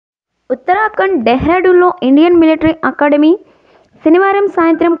Uttarakhand డెహ్రాడూన్లో Indian military academy శనివారం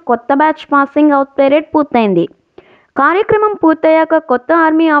సాయంత్రం కొత్త బ్యాచ్ పాసింగ్ అవుట్ పెరేడ్ పూర్తయింది. కార్యక్రమం పూర్తయ్యాక కొత్త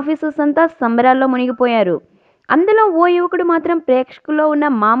ఆర్మీ ఆఫీసర్స్ అంతా సంబరాల్లో మునిగిపోయారు. అందులో ఓ యువకుడు మాత్రం ప్రేక్షకుల్లో ఉన్న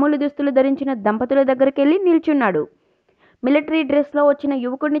మామూలు దుస్తులు ధరించిన దంపతుల దగ్గరికెళ్లి నిల్చున్నాడు. మిలిటరీ డ్రెస్లో వచ్చిన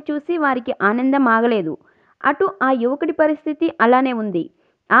యువకుడిని చూసి వారికి ఆనందం ఆగలేదు. అటు ఆ యువకుడి పరిస్థితి అలానే ఉంది.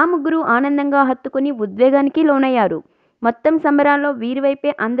 ఆ ముగ్గురు ఆనందంగా హత్తుకుని ఉద్వేగానికి లోనయ్యారు. మొత్తం సంబరాల్లో వీరి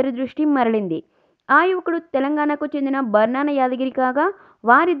వైపే అందరి దృష్టి మరలింది. ఆ యువకుడు తెలంగాణకు చెందిన బర్నాన యాదగిరి కాగా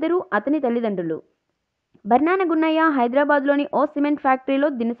వారిద్దరూ అతని తల్లిదండ్రులు. బర్నాన గున్నయ్య హైదరాబాద్లోని ఓ సిమెంట్ ఫ్యాక్టరీలో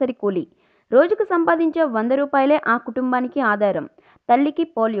దినసరి కూలీ. రోజుకు సంపాదించే 100 రూపాయలే ఆ కుటుంబానికి ఆధారం. తల్లికి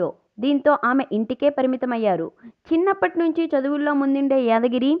పోలియో. దీంతో ఆమె ఇంటికే పరిమితమయ్యారు. చిన్నప్పటి నుంచి చదువుల్లో ముందుండే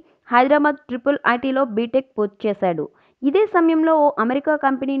యాదగిరి హైదరాబాద్ ట్రిపుల్ ఐటీలో బీటెక్ పూర్తి చేశాడు. ఇదే సమయంలో ఓ అమెరికా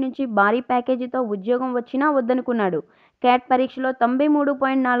కంపెనీ నుంచి భారీ ప్యాకేజీతో ఉద్యోగం వచ్చినా వద్దనుకున్నాడు. క్యాట్ పరీక్షలో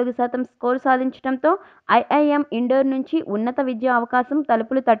 93.4% స్కోరు సాధించడంతో ఐఐఎం ఇండోర్ నుంచి ఉన్నత విద్యా అవకాశం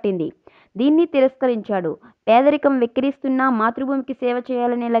తలుపులు తట్టింది. దీన్ని తిరస్కరించాడు. పేదరికం వెక్కిరిస్తున్నా మాతృభూమికి సేవ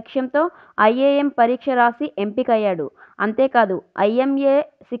చేయాలనే లక్ష్యంతో ఐఏఎం పరీక్ష రాసి ఎంపికయ్యాడు. అంతేకాదు ఐఎంఏ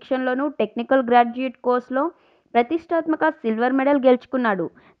శిక్షణలోనూ టెక్నికల్ గ్రాడ్యుయేట్ కోర్సులో ప్రతిష్టాత్మక సిల్వర్ మెడల్ గెలుచుకున్నాడు.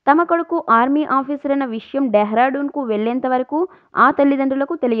 తమ కొడుకు ఆర్మీ ఆఫీసర్ అన్న విషయం డెహ్రాడూన్కు వెళ్లేంత వరకు ఆ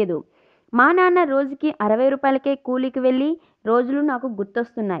తల్లిదండ్రులకు తెలియదు. మా నాన్న రోజుకి 60 రూపాయలకే కూలీకి వెళ్లి రోజులు నాకు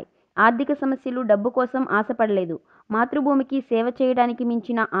గుర్తొస్తున్నాయి. ఆర్థిక సమస్యలు, డబ్బు కోసం ఆశపడలేదు. మాతృభూమికి సేవ చేయడానికి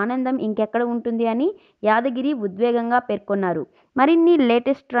మించిన ఆనందం ఇంకెక్కడ ఉంటుంది అని యాదగిరి ఉద్వేగంగా పేర్కొన్నారు. మరిన్ని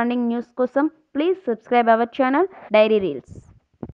లేటెస్ట్ ట్రెండింగ్ న్యూస్ కోసం please subscribe our channel dairy reels.